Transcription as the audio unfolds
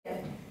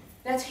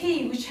that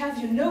he which hath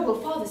your noble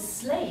father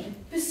slain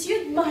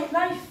pursued my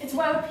life. It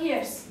well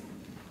appears.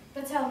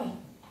 But tell me,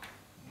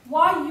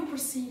 why you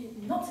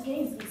proceeded not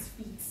against these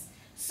feats,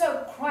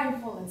 so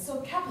crimeful and so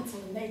capital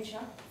in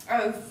nature?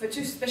 Oh, for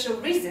two special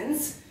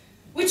reasons,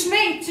 which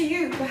may to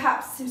you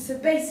perhaps seem so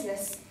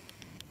baseless,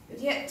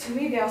 but yet to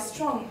me they are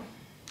strong.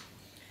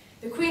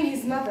 The queen,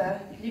 his mother,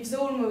 lives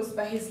almost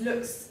by his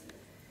looks,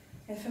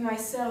 and for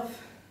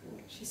myself,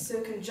 she's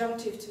so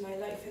conjunctive to my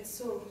life and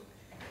soul.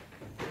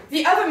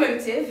 The other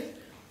motive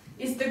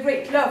is the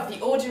great love the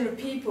ordinary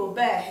people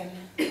bear him.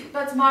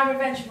 But my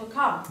revenge will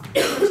come. He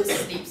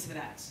just sleeps for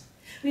that.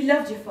 We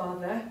loved your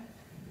father,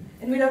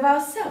 and we love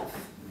ourselves.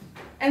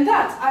 And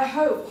that, I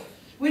hope,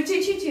 will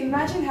teach you to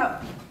imagine how...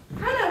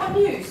 Hannah, what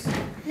news?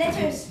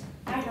 Letters,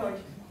 my lord.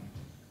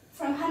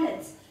 From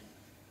Hamlet.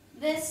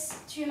 This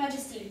to your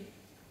majesty.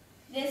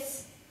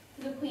 This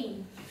to the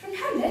queen. From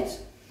Hamlet?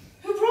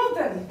 Who brought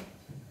them?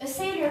 A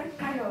sailor,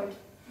 my lord,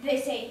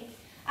 they say.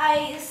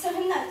 I saw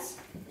him not.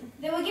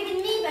 They were given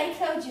me by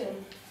Claudio.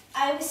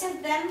 I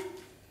received them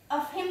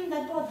of him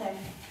that brought them.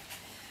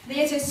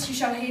 Leatus, you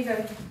shall hear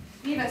them.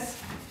 Leave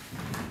us.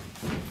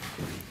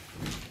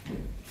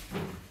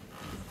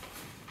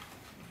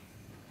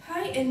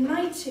 High and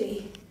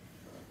mighty,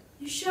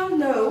 you shall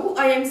know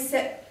I am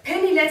set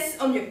penniless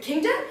on your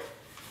kingdom.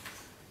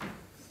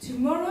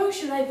 Tomorrow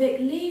shall I beg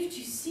leave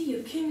to see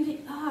your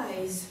kingly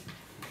eyes,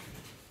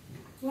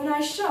 when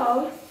I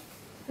shall,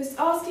 first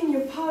asking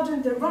your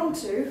pardon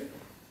thereunto,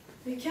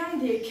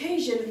 recount the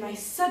occasion of my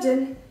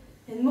sudden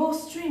and more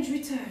strange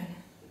return.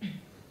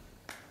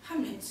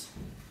 Hamlet,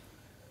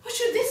 what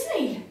should this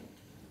mean?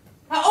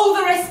 Are all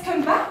the rest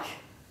come back?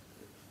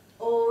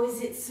 Or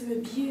is it some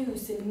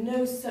abuse and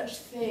no such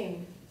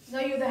thing? Know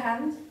you the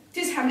hand?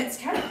 'Tis Hamlet's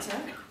character.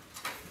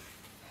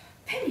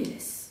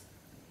 Penniless.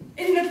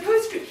 And in a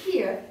postscript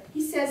here,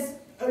 he says,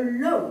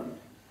 alone.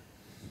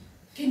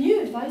 Can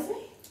you advise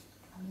me?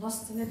 I'm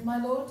lost in it, my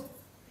lord.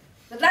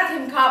 But let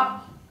him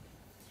come.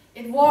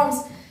 It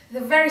warms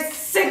the very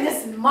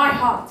sickness in my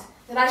heart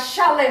that I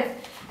shall live,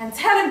 and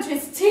tell him to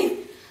his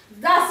teeth,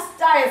 thus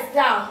diest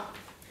thou.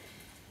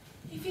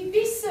 If it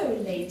be so,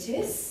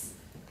 Leatus,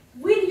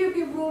 will you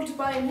be ruled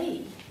by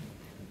me?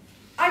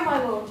 Aye,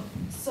 my lord,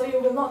 so you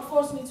will not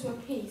force me to a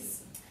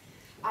peace.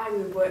 I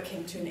will work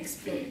him to an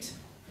exploit,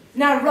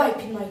 now ripe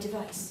in my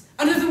device,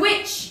 under the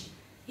which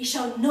he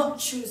shall not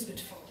choose but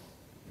fall.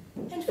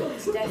 And for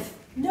his death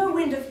no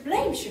wind of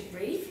blame should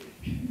breathe,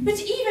 but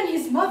even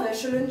his mother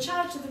shall in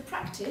charge of the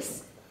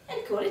practice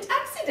and call it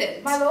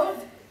accident. My lord,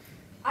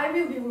 I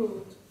will be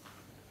ruled.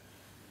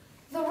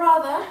 The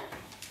rather,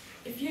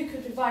 if you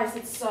could devise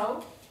it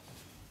so,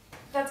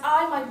 that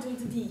I might do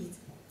the deed.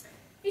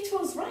 It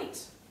was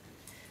right.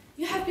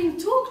 You have been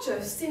talked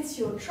of since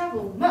your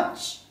travel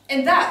much,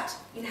 and that,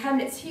 in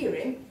Hamlet's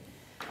hearing,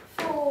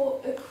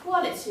 for a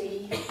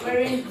quality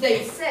wherein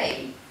they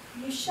say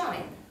you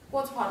shine.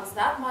 What part is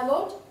that, my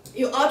lord?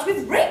 Your art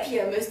with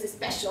rapier, most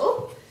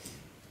especial.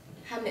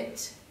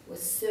 Hamlet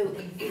was so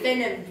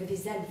envenomed with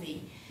his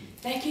envy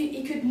that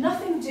he could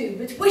nothing do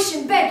but wish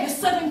and beg your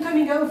sudden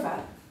coming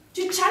over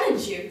to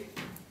challenge you.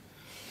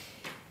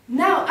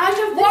 Now, out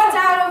of What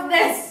out of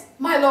this,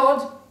 my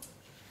lord?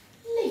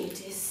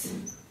 Leatus,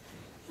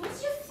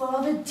 was your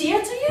father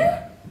dear to you?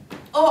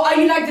 Or are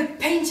you like the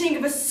painting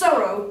of a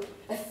sorrow,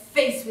 a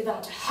face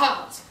without a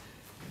heart?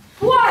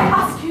 Why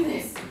ask you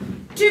this?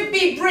 To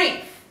be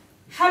brief,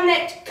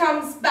 Hamlet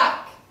comes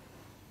back.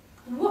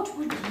 What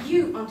would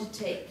you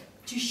undertake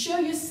to show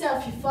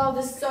yourself your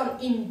father's son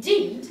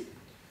indeed,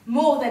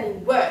 more than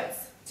in words?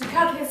 To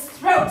cut his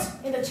throat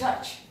in the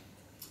church.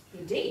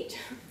 Indeed,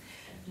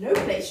 no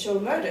place shall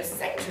murder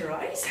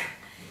sanctuarize.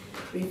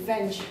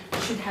 Revenge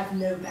should have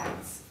no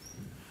bounds.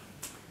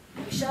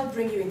 We shall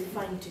bring you in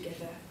fine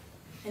together,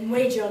 and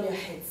wager on your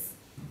heads.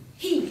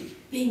 He,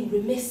 being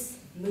remiss,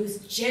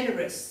 most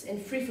generous,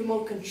 and free from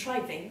all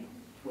contriving,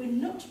 will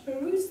not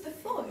peruse the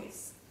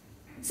foils.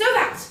 So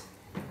that,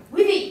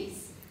 with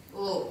ease,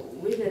 or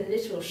with a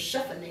little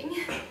shuffling,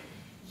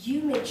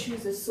 you may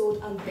choose a sword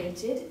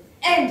unbaited,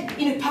 and,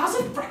 in a pass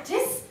of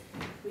practice,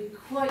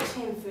 requite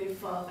him for your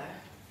father.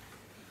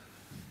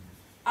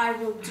 I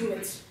will do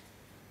it.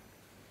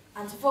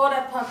 And for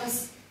that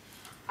purpose,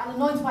 I'll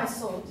anoint my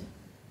sword.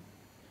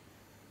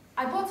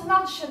 I bought a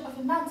lantern of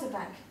a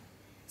mountebank,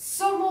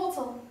 so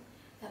mortal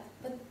that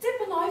but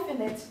dip a knife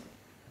in it,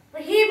 were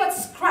he but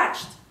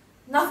scratched,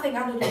 nothing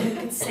under the moon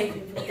can save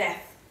him from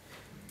death.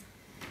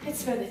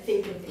 Let's further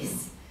think of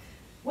this.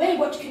 Weigh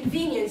what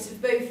convenience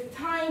of both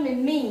time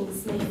and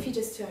means may fit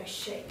us to our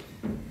shape.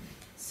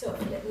 So,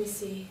 let me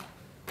see.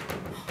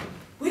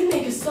 We'll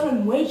make a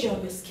solemn wager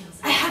on your skills.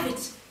 I have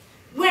it.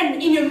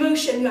 When in your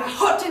motion you are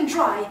hot and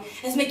dry,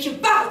 as make your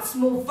bouts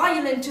more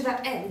violent to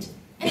that end,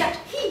 and that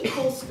he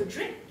calls for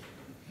drink.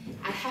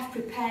 I have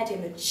prepared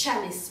him a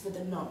chalice for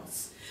the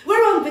nonce,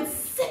 whereon but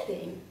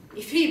sipping,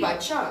 if he by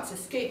chance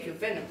escape your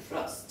venom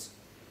frost,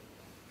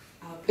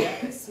 our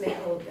purpose may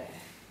hold there.